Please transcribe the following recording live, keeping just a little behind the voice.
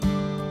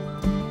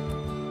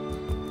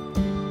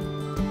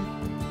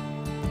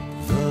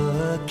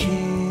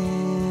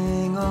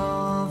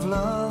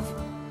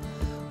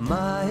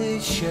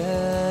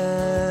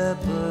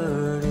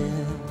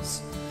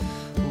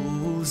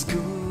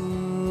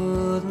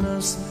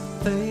promise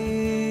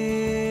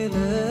faileth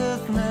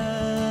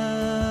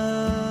never.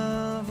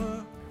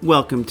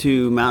 Welcome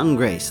to Mountain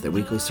Grace, the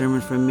weekly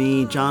sermon from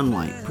me, John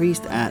White,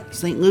 priest at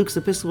St. Luke's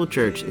Episcopal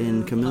Church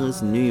in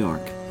Camillus, New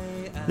York.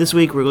 This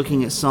week we're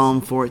looking at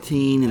Psalm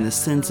 14 in the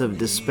sense of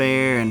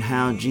despair and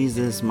how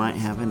Jesus might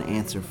have an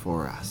answer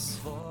for us.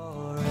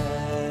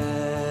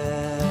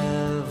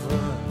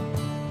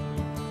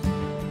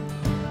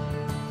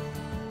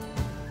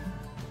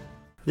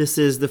 This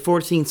is the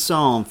 14th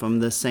Psalm from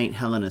the St.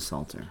 Helena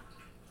Psalter.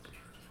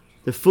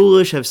 The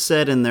foolish have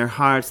said in their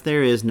hearts,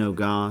 there is no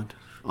God.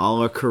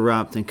 All are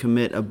corrupt and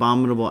commit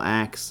abominable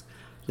acts.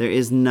 There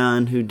is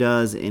none who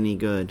does any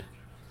good.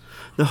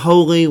 The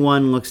Holy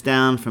One looks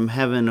down from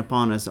heaven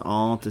upon us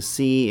all to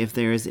see if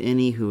there is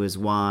any who is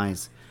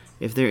wise,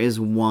 if there is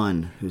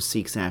one who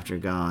seeks after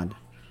God.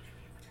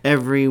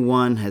 Every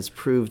one has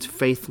proved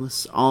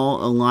faithless.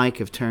 All alike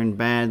have turned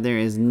bad. There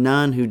is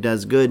none who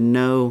does good,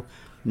 no,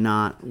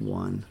 not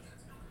one.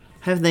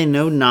 Have they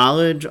no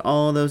knowledge,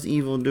 all those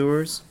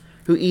evildoers,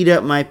 who eat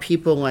up my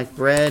people like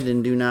bread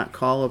and do not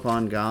call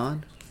upon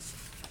God?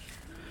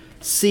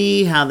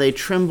 See how they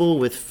tremble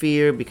with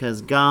fear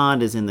because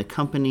God is in the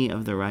company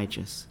of the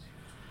righteous.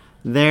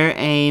 Their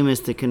aim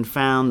is to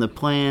confound the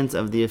plans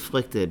of the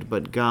afflicted,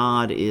 but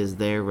God is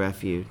their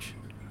refuge.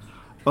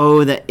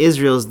 Oh, that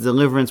Israel's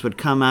deliverance would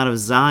come out of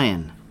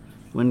Zion.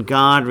 When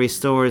God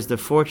restores the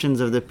fortunes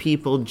of the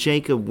people,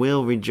 Jacob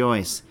will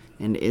rejoice,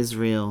 and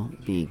Israel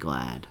be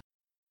glad.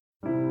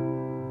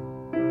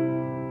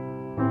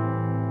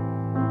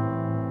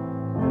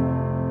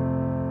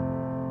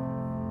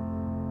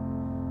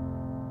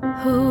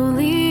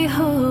 Holy,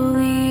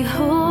 holy,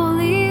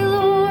 holy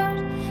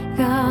Lord,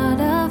 God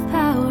of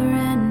power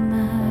and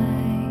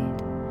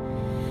might.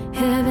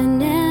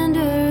 Heaven and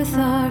earth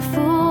are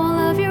full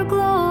of your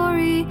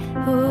glory.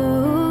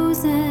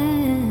 Hosanna.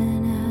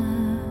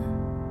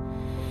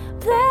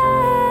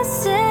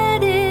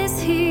 Blessed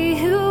is he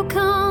who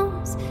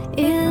comes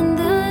in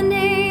the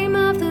name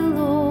of the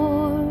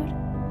Lord.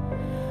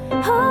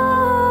 Hosanna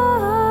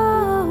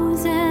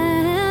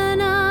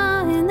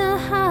in the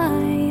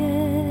highest.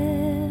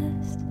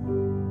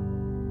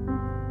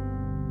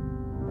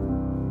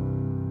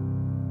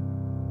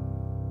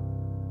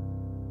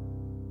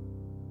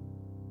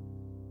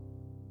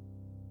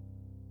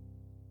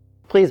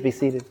 Please be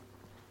seated.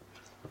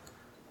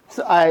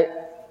 So I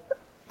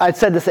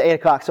said this at 8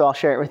 o'clock, so I'll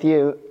share it with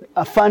you.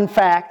 A fun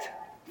fact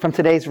from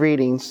today's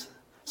readings.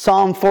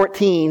 Psalm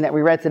 14 that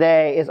we read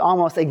today is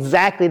almost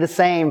exactly the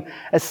same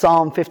as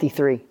Psalm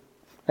 53. I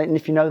don't know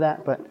if you know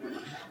that, but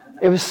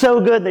it was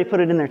so good they put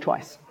it in there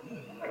twice.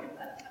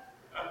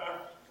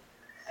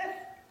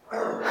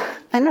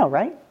 I know,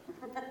 right?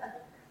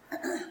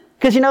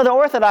 Because the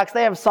Orthodox,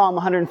 they have Psalm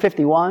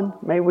 151.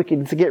 Maybe we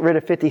could get rid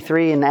of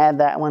 53 and add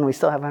that one. We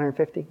still have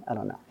 150. I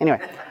don't know. Anyway,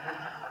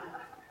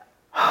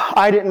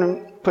 I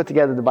didn't put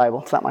together the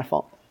Bible. It's not my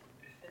fault.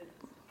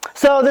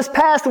 So this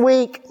past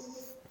week,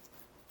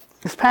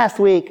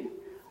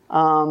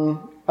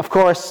 of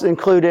course,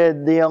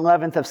 included the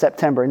 11th of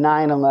September,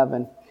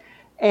 9/11.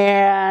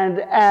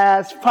 And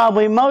as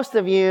probably most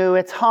of you,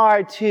 it's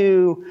hard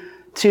to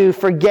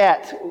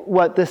forget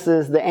what this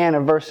is the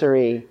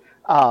anniversary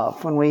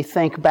of. When we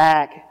think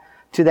back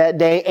to that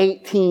day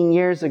 18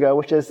 years ago,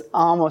 which is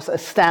almost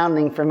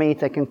astounding for me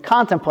to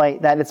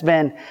contemplate that it's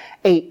been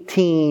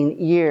 18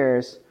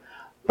 years.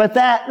 But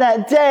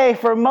that day,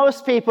 for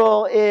most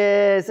people,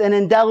 is an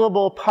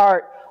indelible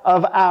part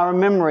of our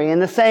memory. In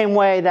the same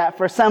way that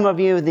for some of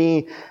you,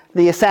 the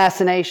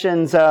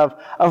assassinations of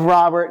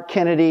Robert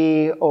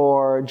Kennedy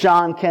or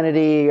John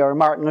Kennedy or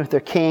Martin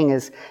Luther King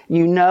is,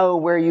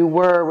 where you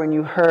were when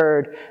you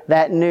heard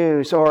that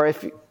news. Or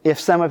if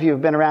some of you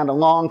have been around a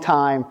long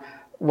time,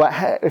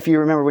 if you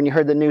remember when you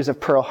heard the news of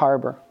Pearl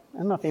Harbor. I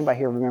don't know if anybody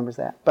here remembers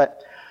that.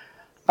 But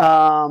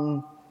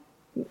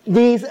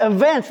these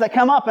events that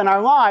come up in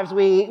our lives,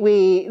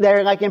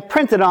 they're like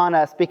imprinted on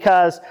us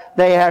because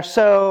they are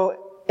so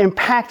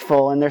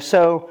impactful and they're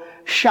so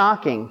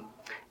shocking.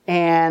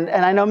 And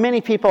I know many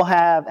people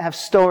have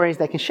stories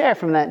they can share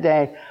from that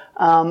day.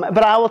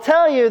 But I will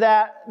tell you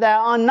that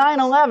on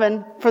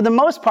 9/11, for the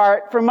most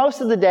part, for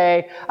most of the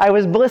day, I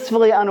was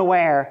blissfully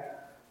unaware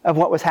of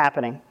what was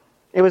happening.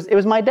 It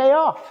was my day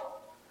off.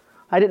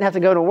 I didn't have to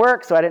go to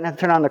work, so I didn't have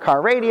to turn on the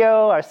car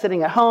radio. I was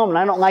sitting at home, and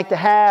I don't like to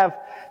have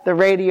the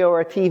radio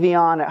or TV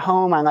on at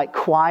home. I like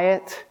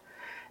quiet.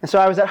 And so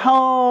I was at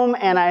home,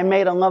 and I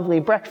made a lovely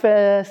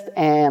breakfast,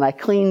 and I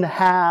cleaned the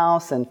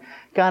house, and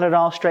got it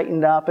all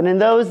straightened up. And in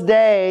those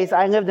days,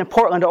 I lived in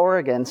Portland,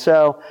 Oregon.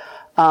 So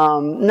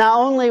not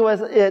only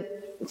was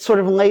it sort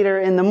of later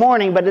in the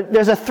morning, but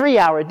there's a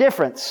 3-hour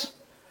difference.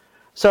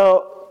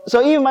 So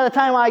even by the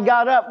time I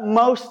got up,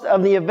 most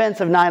of the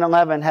events of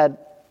 9/11 had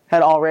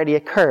already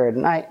occurred,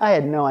 and I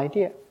had no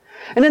idea.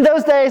 And in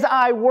those days,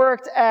 I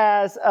worked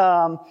as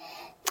a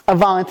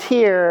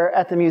volunteer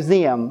at the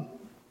museum,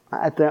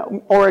 at the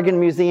Oregon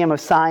Museum of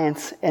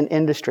Science and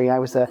Industry. I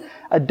was a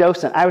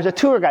docent. I was a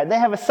tour guide. They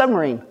have a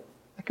submarine,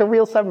 like a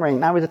real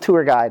submarine. I was a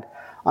tour guide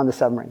on the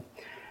submarine.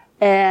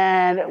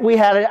 And I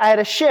had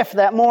a shift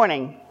that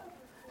morning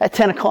at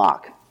 10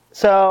 o'clock.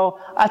 So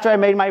after I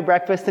made my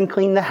breakfast and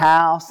cleaned the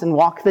house and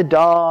walked the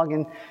dog,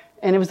 and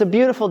it was a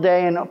beautiful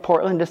day in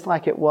Portland, just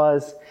like it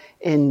was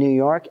in New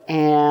York.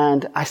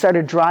 And I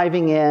started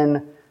driving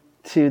in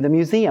to the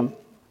museum.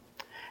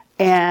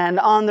 And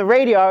on the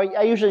radio,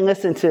 I usually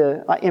listen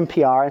to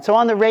NPR. And so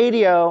on the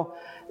radio,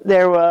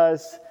 there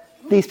was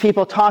these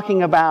people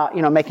talking about,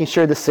 making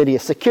sure the city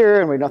is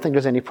secure and we don't think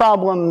there's any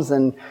problems,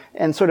 and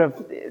sort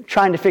of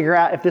trying to figure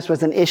out if this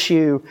was an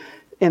issue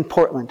in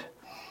Portland.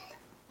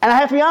 And I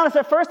have to be honest,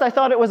 at first I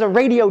thought it was a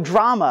radio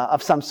drama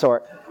of some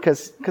sort,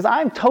 because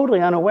I'm totally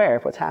unaware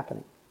of what's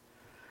happening.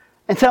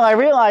 Until I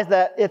realized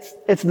that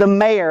it's the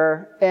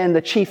mayor and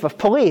the chief of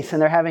police,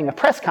 and they're having a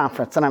press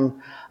conference,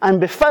 and I'm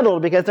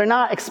befuddled because they're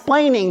not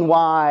explaining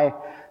why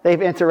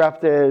they've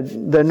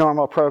interrupted the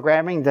normal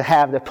programming to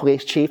have the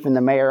police chief and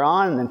the mayor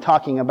on and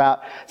talking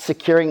about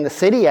securing the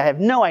city. I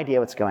have no idea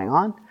what's going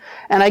on.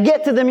 And I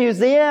get to the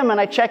museum and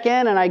I check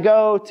in and I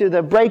go to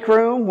the break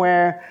room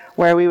where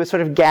we would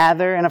sort of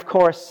gather. And of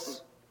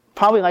course,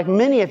 probably like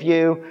many of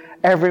you,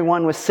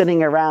 everyone was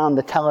sitting around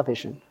the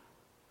television,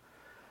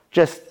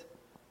 just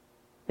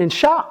in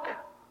shock.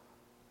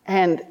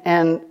 And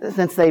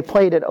since they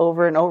played it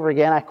over and over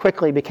again, I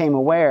quickly became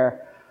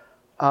aware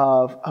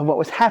of what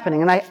was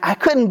happening. And I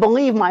couldn't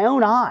believe my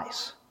own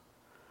eyes.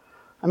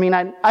 I mean,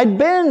 I'd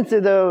been to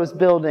those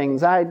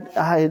buildings. I'd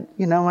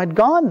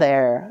gone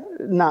there,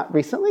 not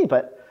recently,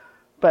 but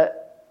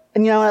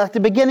at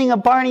the beginning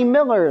of Barney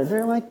Miller,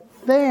 they're like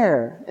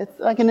there. It's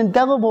like an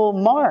indelible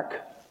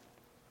mark.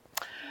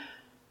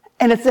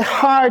 And it's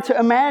hard to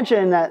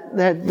imagine that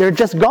they're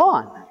just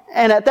gone.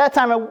 And at that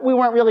time, we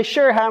weren't really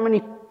sure how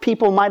many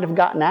people might have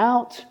gotten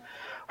out,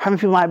 how many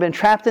people might have been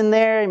trapped in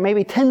there,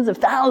 maybe tens of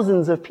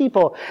thousands of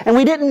people. And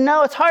we didn't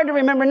know, it's hard to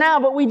remember now,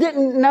 but we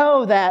didn't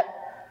know that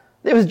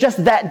it was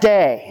just that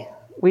day.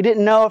 We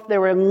didn't know if there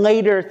were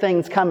later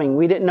things coming.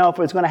 We didn't know if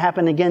it was going to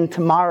happen again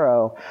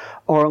tomorrow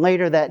or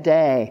later that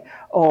day,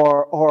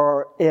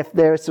 or if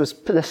this was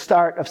the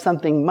start of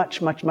something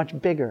much, much,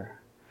 much bigger.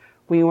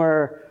 We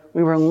were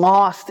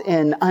lost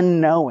in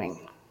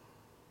unknowing.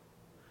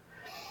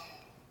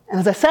 And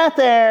as I sat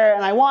there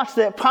and I watched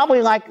it,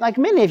 probably like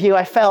many of you,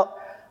 I felt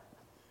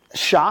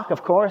shock,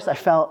 of course. I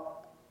felt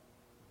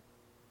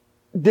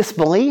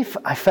disbelief.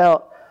 I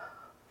felt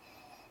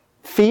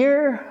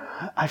fear.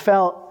 I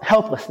felt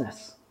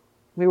helplessness.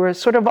 We were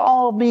sort of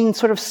all being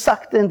sort of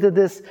sucked into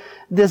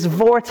this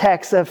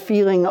vortex of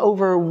feeling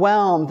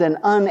overwhelmed and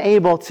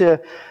unable to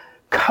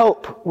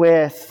cope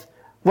with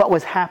what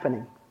was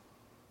happening.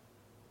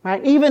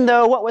 Right? Even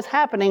though what was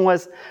happening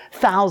was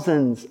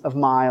thousands of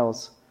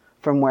miles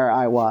from where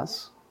I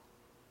was,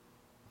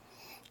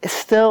 it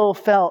still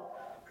felt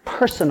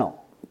personal.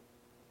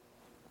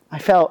 I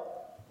felt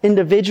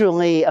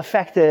individually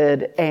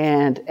affected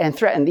and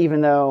threatened,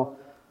 even though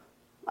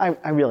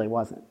I really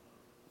wasn't,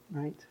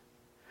 right?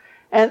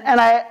 And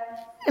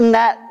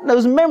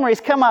those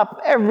memories come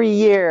up every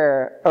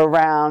year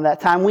around that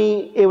time.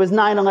 It was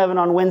 9/11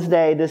 on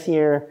Wednesday this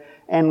year,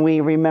 and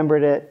we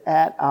remembered it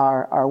at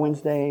our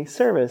Wednesday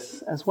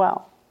service as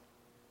well.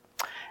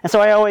 And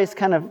so I always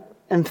kind of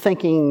am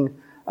thinking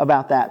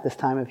about that this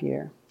time of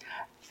year.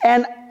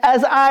 And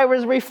as I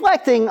was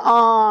reflecting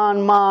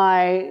on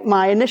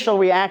my initial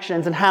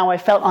reactions and how I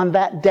felt on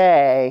that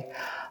day,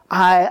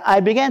 I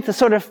began to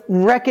sort of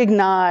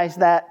recognize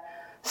that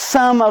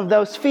some of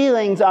those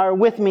feelings are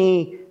with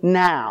me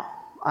now.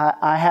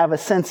 I have a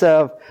sense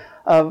of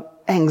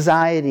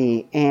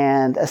anxiety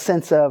and a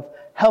sense of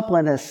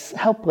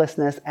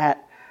helplessness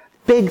at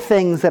big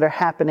things that are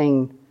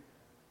happening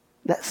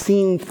that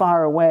seem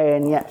far away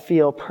and yet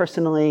feel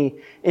personally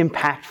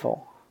impactful.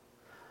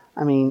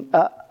 I mean,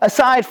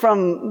 aside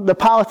from the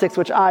politics,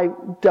 which I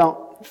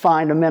don't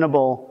find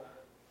amenable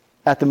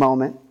at the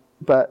moment,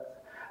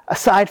 but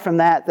aside from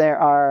that, there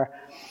are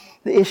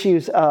the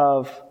issues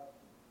of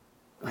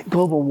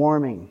global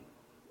warming,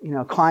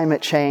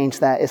 climate change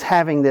that is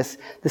having this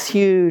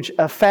huge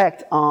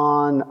effect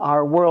on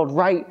our world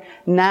right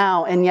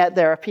now, and yet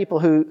there are people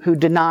who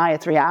deny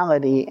its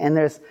reality, and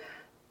there's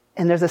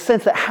a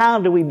sense that how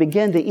do we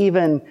begin to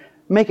even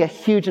make a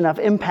huge enough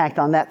impact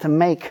on that to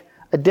make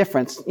a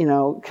difference?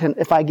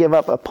 If I give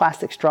up a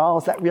plastic straw,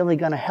 is that really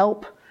going to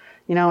help?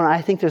 And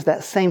I think there's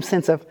that same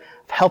sense of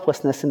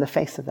helplessness in the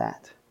face of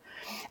that.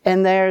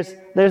 And there's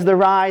the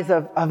rise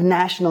of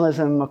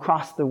nationalism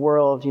across the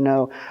world,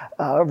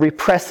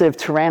 repressive,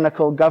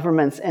 tyrannical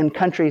governments in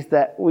countries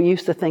that we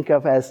used to think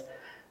of as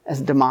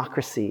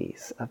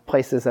democracies,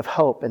 places of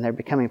hope, and they're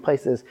becoming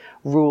places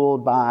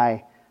ruled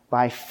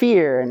by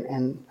fear.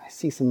 And I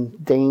see some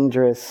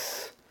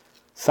dangerous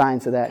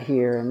signs of that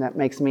here, and that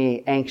makes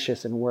me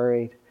anxious and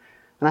worried.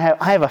 And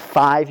I have a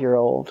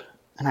 5-year-old,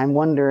 and I'm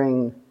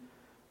wondering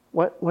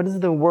what is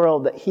the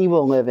world that he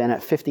will live in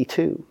at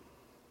 52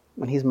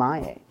 when he's my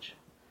age?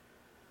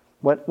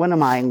 What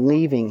am I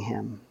leaving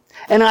him?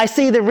 And I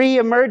see the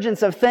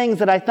reemergence of things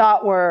that I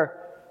thought were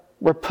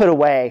put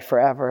away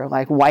forever,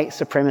 like white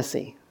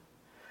supremacy,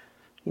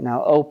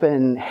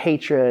 open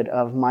hatred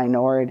of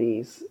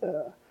minorities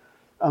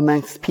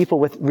amongst people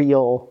with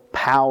real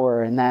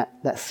power, and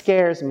that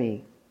scares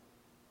me.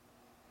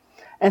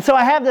 And so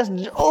I have this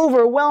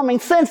overwhelming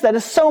sense that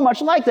is so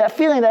much like that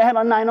feeling that I had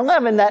on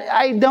 9/11, that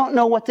I don't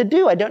know what to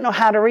do. I don't know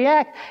how to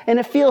react, and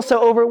it feels so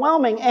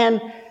overwhelming.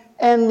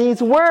 And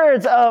these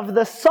words of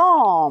the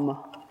psalm,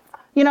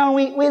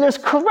 there's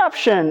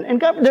corruption,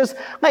 and there's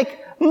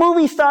like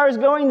movie stars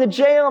going to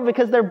jail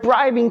because they're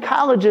bribing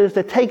colleges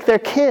to take their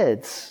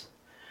kids.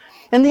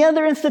 And the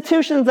other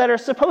institutions that are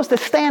supposed to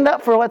stand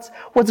up for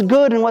what's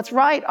good and what's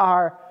right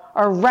are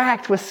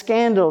racked with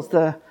scandals.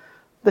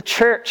 The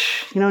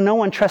church, no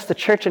one trusts the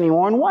church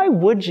anymore. And why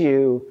would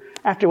you,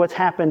 after what's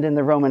happened in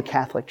the Roman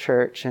Catholic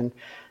Church and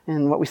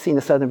what we see in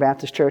the Southern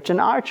Baptist Church?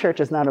 And our church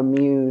is not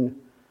immune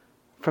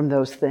from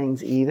those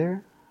things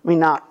either. I mean,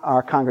 not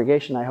our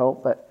congregation, I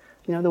hope, but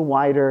the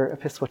wider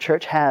Episcopal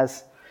Church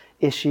has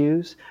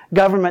issues.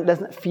 Government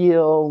doesn't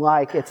feel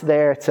like it's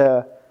there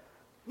to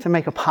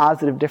make a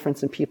positive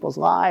difference in people's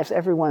lives.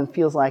 Everyone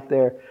feels like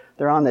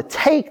they're on the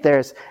take.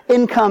 There's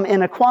income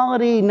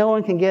inequality. No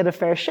one can get a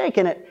fair shake,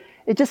 and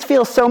it just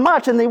feels so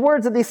much. And the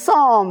words of the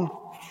psalm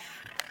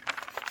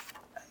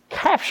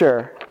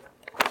capture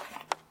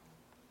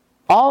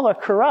all are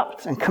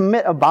corrupt and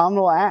commit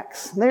abominable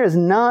acts. There is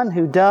none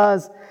who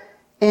does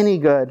any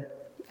good.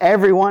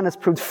 Everyone has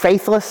proved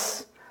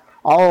faithless.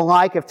 All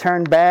alike have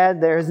turned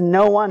bad. There is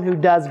no one who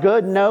does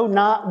good. No,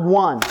 not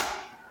one.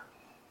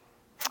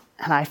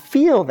 And I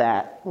feel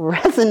that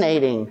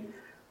resonating.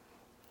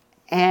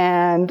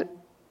 And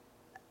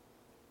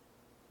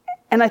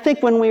I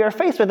think when we are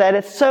faced with that,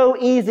 it's so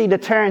easy to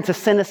turn to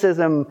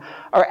cynicism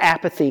or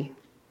apathy,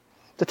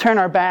 to turn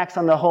our backs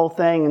on the whole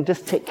thing and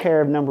just take care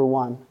of number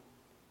one.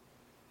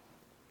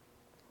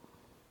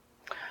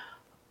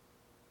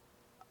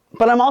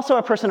 But I'm also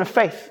a person of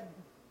faith.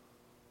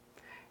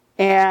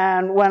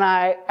 And when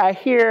I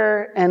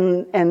hear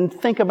and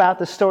think about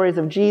the stories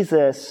of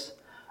Jesus,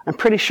 I'm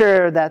pretty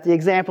sure that the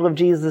example of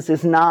Jesus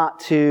is not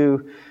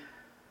to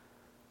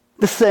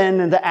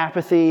descend into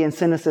apathy and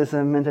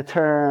cynicism and to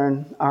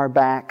turn our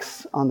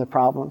backs on the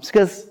problems.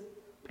 Because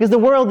the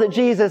world that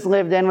Jesus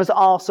lived in was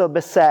also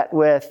beset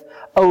with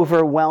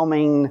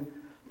overwhelming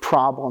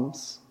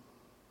problems.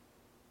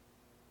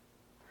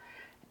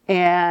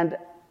 And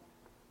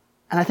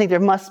I think there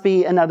must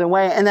be another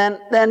way. And then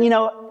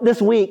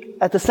this week,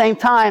 at the same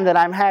time that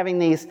I'm having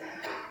these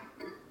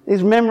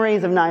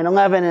memories of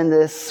 9/11 and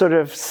this sort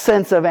of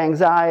sense of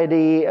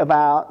anxiety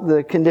about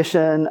the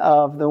condition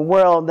of the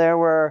world, there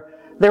were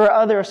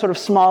other sort of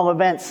small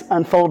events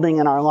unfolding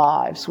in our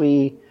lives.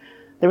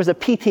 There was a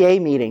PTA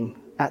meeting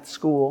at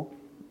school,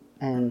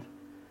 and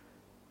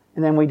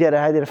then I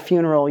did a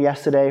funeral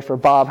yesterday for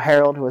Bob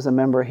Harold, who was a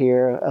member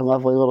here, a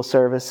lovely little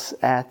service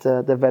at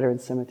the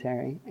Veterans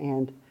Cemetery.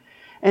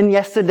 And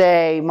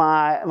yesterday,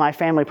 my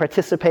family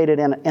participated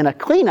in a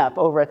cleanup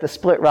over at the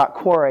Split Rock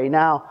Quarry.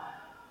 Now,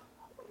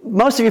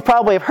 most of you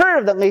probably have heard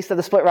of at least of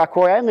the Split Rock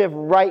Quarry. I live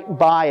right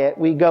by it.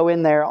 We go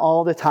in there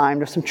all the time.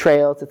 There's some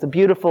trails. It's a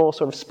beautiful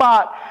sort of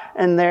spot,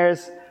 and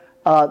there's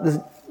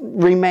the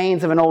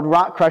remains of an old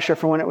rock crusher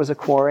from when it was a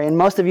quarry. And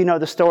most of you know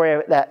the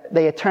story that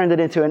they had turned it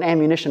into an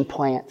ammunition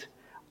plant.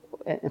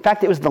 In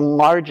fact, it was the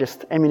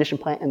largest ammunition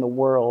plant in the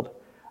world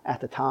at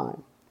the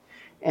time.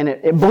 And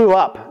it blew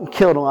up and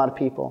killed a lot of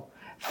people.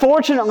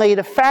 Fortunately,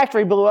 the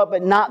factory blew up,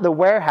 but not the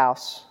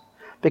warehouse,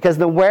 because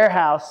the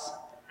warehouse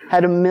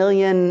had 1.5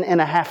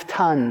 million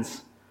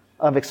tons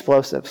of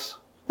explosives.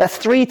 That's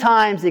 3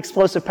 times the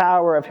explosive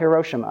power of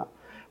Hiroshima,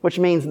 which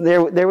means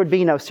there would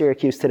be no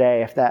Syracuse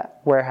today if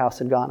that warehouse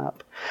had gone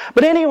up.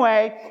 But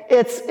anyway,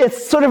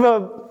 it's sort of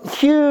a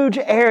huge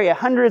area,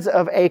 hundreds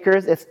of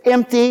acres. It's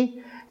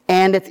empty,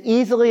 and it's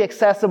easily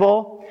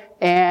accessible.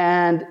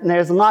 And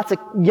there's lots of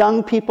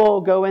young people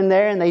go in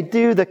there, and they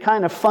do the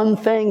kind of fun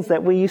things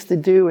that we used to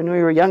do when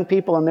we were young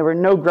people, and there were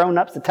no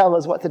grown-ups to tell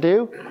us what to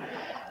do.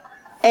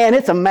 And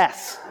it's a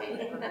mess.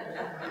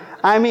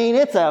 I mean,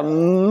 it's a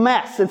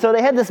mess. And so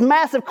they had this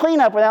massive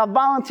cleanup where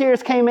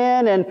volunteers came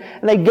in, and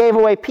they gave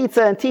away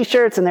pizza and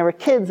T-shirts, and there were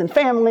kids and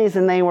families,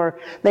 and they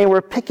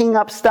were picking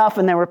up stuff,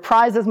 and there were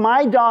prizes.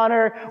 My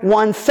daughter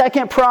won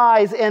second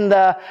prize in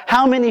the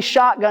how many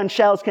shotgun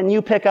shells can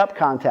you pick up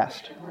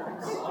contest.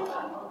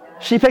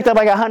 She picked up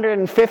like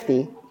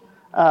 150.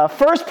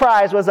 First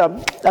prize was a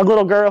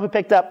little girl who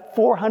picked up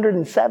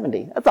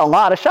 470. That's a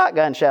lot of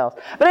shotgun shells.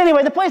 But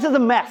anyway, the place is a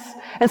mess.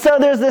 And so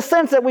there's this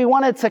sense that we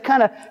wanted to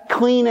kind of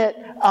clean it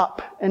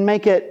up and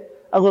make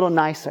it a little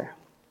nicer.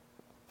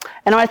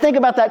 And when I think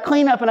about that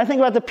cleanup, and I think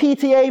about the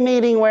PTA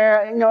meeting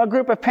where, a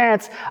group of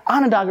parents,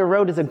 Onondaga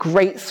Road is a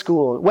great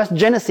school. West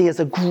Genesee is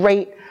a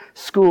great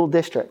school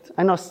district.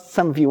 I know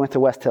some of you went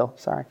to West Hill,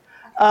 sorry.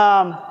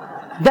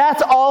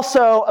 That's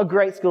also a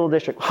great school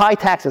district. High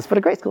taxes, but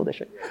a great school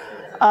district.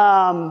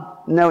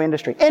 No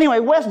industry. Anyway,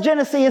 West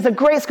Genesee is a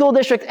great school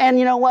district, and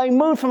we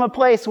moved from a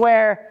place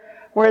where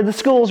where the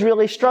schools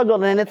really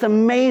struggled. And it's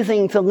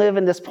amazing to live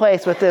in this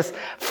place with this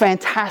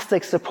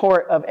fantastic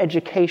support of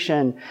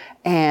education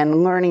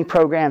and learning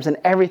programs and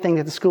everything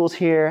that the schools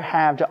here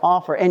have to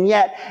offer. And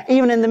yet,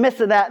 even in the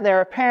midst of that, there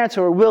are parents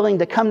who are willing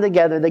to come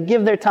together, to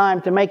give their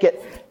time to make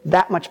it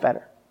that much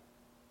better.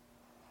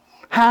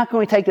 How can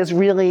we take this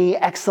really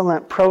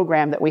excellent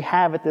program that we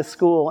have at this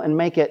school and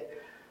make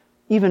it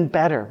even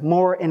better,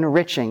 more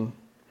enriching,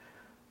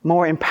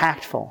 more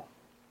impactful?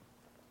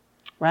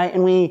 Right?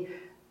 And we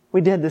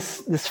did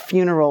this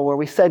funeral where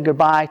we said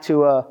goodbye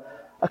to a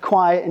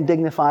quiet and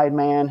dignified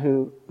man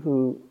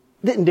who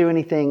didn't do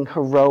anything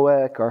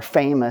heroic or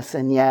famous,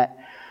 and yet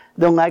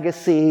the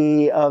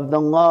legacy of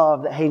the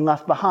love that he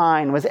left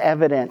behind was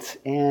evident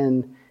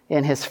in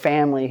his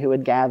family who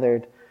had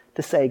gathered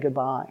to say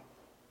goodbye.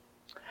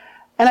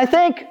 And I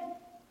think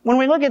when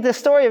we look at this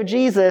story of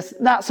Jesus,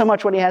 not so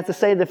much what he has to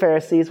say to the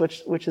Pharisees,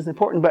 which is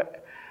important,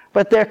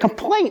 but their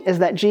complaint is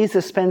that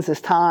Jesus spends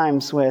his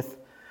times with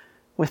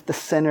the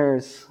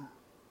sinners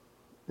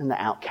and the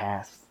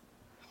outcasts.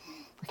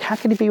 Like, how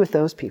could he be with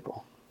those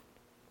people?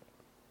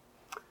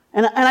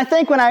 And I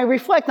think when I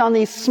reflect on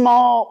these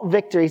small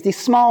victories, these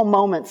small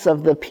moments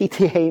of the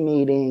PTA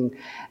meeting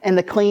and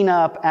the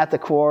cleanup at the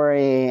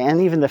quarry and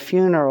even the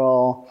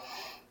funeral,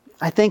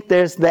 I think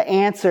there's the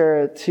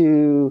answer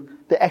to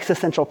the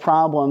existential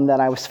problem that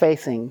I was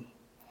facing.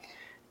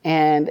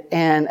 And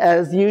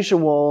as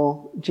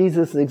usual,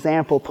 Jesus'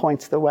 example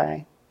points the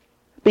way.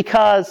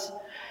 Because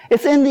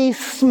it's in these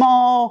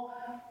small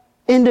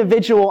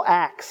individual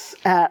acts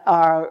at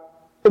our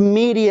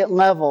immediate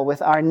level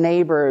with our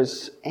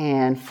neighbors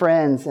and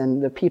friends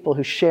and the people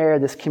who share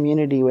this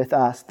community with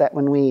us that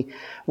when we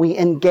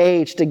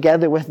engage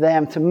together with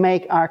them to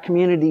make our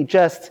community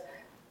just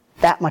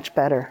that much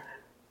better,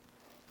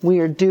 we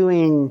are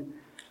doing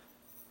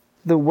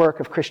the work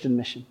of Christian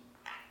mission.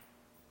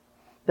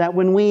 That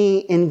when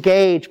we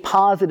engage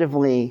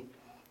positively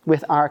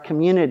with our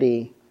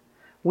community,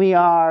 we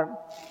are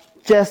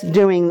just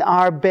doing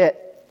our bit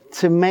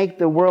to make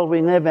the world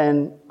we live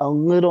in a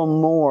little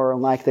more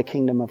like the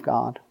kingdom of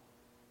God.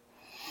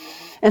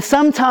 And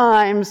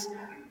sometimes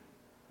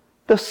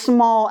the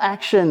small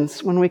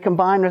actions, when we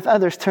combine with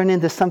others, turn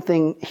into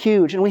something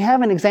huge. And we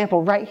have an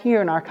example right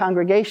here in our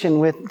congregation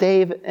with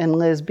Dave and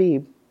Liz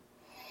Beebe,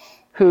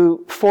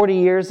 who 40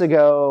 years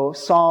ago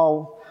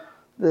saw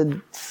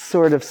the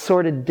sort of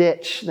sordid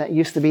ditch that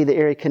used to be the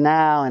Erie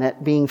Canal and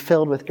it being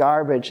filled with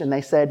garbage. And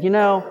they said,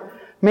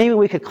 maybe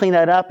we could clean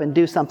that up and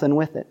do something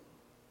with it.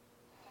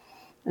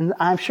 And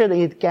I'm sure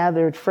they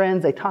gathered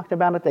friends, they talked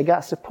about it, they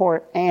got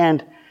support,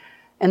 and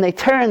they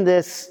turned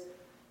this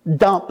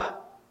dump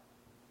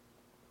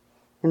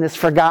and this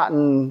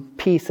forgotten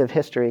piece of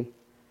history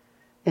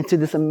into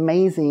this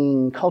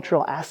amazing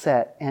cultural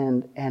asset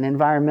and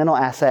environmental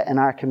asset in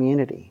our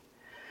community.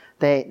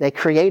 They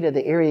created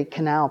the Erie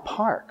Canal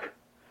Park,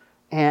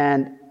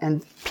 and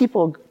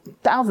people,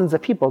 thousands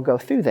of people go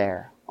through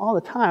there all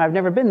the time. I've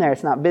never been there,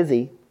 it's not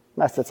busy,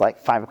 unless it's like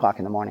 5 o'clock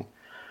in the morning.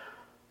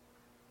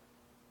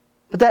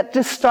 But that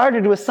just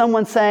started with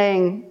someone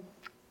saying,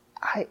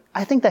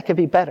 I think that could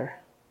be better.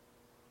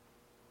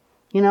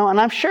 And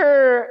I'm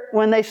sure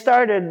when they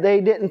started,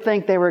 they didn't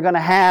think they were going to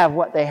have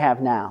what they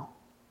have now.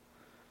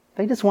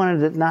 They just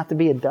wanted it not to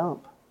be a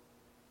dump.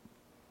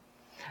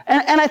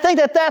 And I think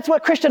that that's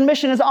what Christian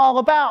mission is all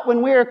about.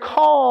 When we're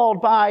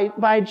called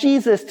by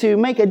Jesus to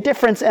make a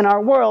difference in our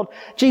world,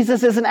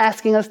 Jesus isn't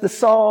asking us to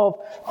solve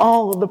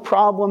all of the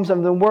problems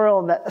of the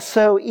world that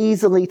so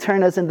easily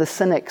turn us into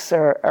cynics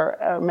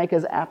or make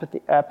us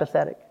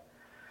apathetic.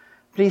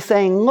 But he's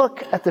saying,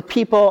 look at the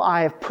people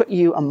I have put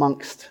you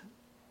amongst.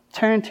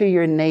 Turn to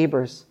your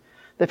neighbors,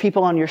 the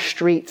people on your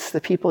streets,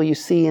 the people you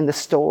see in the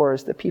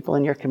stores, the people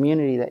in your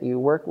community that you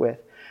work with.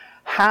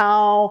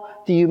 How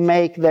do you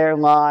make their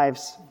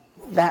lives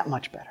that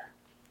much better?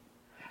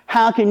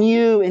 How can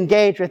you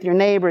engage with your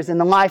neighbors in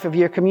the life of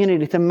your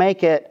community to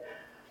make it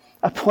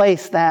a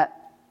place that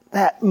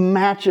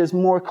matches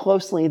more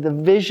closely the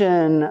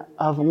vision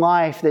of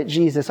life that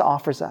Jesus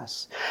offers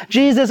us?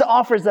 Jesus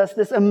offers us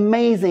this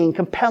amazing,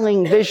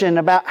 compelling vision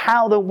about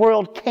how the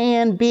world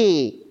can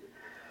be,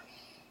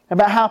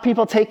 about how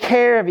people take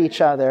care of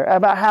each other,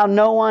 about how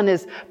no one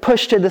is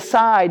pushed to the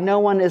side, no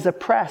one is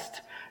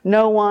oppressed,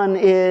 no one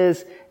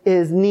is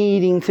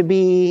needing to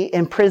be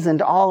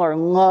imprisoned. All are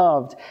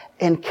loved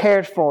and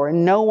cared for,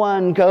 and no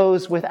one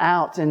goes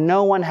without, and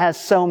no one has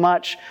so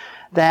much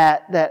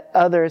that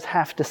others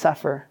have to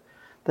suffer.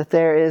 That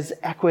there is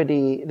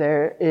equity,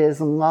 there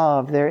is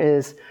love, there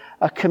is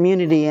a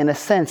community in a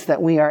sense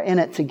that we are in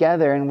it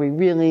together and we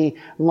really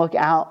look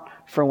out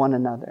for one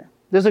another.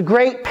 There's a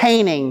great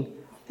painting.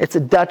 It's a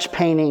Dutch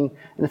painting,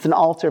 and it's an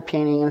altar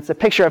painting, and it's a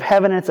picture of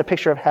heaven, and it's a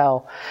picture of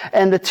hell.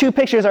 And the two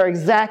pictures are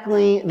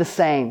exactly the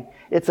same.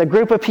 It's a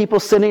group of people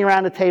sitting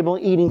around a table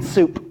eating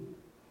soup.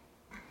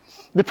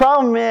 The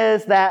problem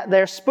is that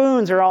their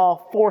spoons are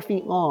all 4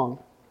 feet long.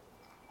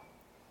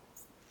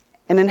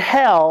 And in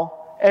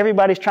hell,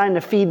 everybody's trying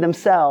to feed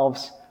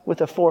themselves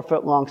with a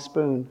 4-foot-long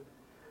spoon.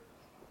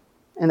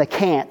 And they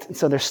can't, and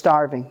so they're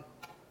starving.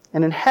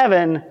 And in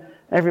heaven,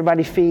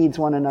 Everybody feeds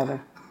one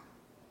another.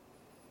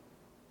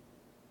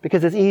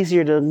 Because it's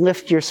easier to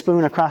lift your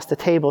spoon across the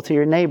table to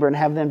your neighbor and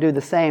have them do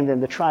the same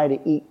than to try to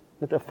eat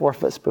with a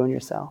 4-foot spoon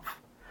yourself.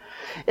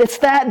 It's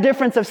that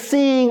difference of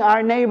seeing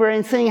our neighbor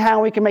and seeing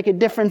how we can make a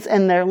difference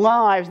in their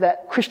lives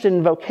that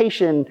Christian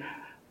vocation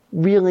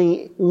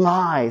really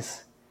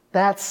lies.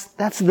 That's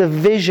the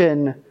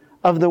vision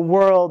of the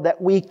world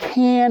that we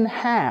can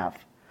have.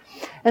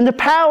 And the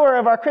power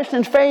of our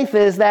Christian faith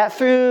is that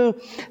through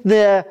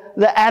the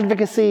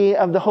advocacy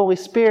of the Holy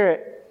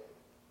Spirit,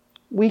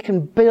 we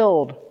can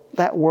build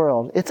that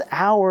world. It's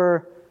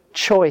our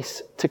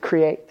choice to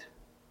create.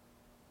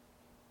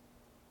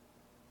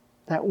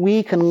 That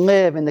we can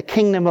live in the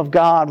kingdom of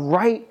God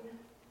right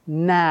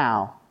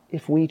now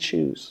if we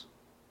choose.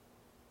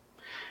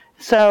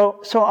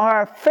 So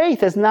our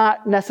faith is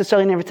not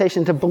necessarily an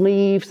invitation to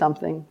believe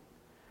something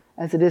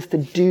as it is to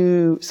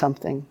do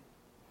something.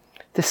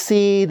 To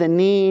see the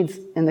needs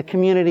in the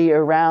community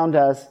around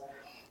us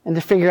and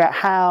to figure out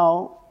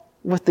how,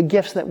 with the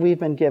gifts that we've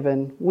been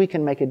given, we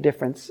can make a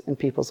difference in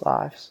people's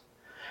lives.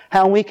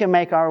 How we can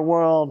make our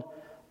world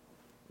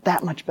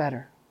that much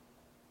better.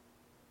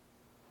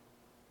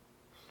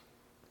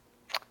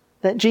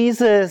 That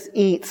Jesus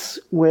eats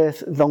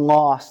with the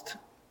lost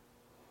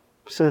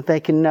so that they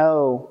can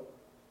know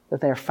that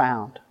they're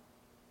found.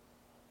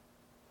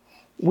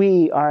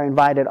 We are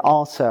invited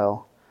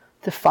also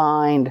to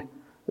find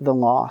the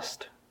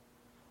lost,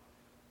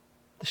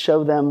 to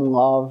show them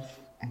love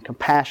and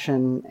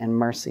compassion and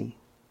mercy,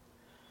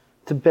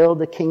 to build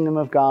the kingdom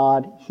of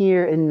God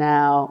here and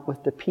now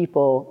with the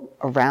people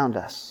around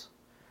us.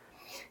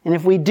 And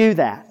if we do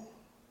that,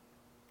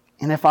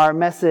 and if our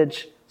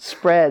message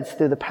spreads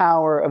through the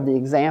power of the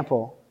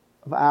example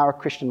of our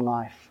Christian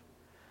life,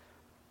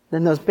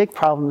 then those big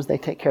problems, they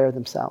take care of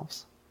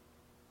themselves.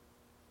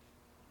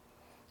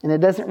 And it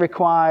doesn't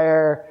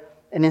require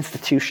an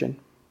institution.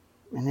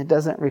 And it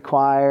doesn't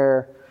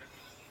require,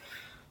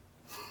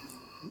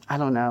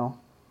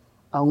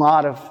 a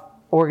lot of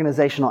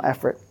organizational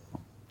effort.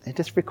 It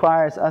just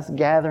requires us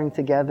gathering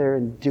together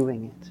and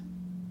doing it.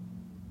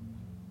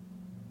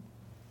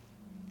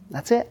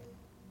 That's it.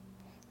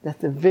 That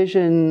the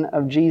vision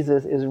of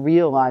Jesus is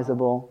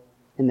realizable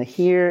in the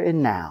here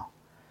and now,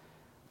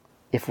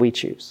 if we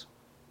choose.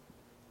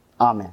 Amen.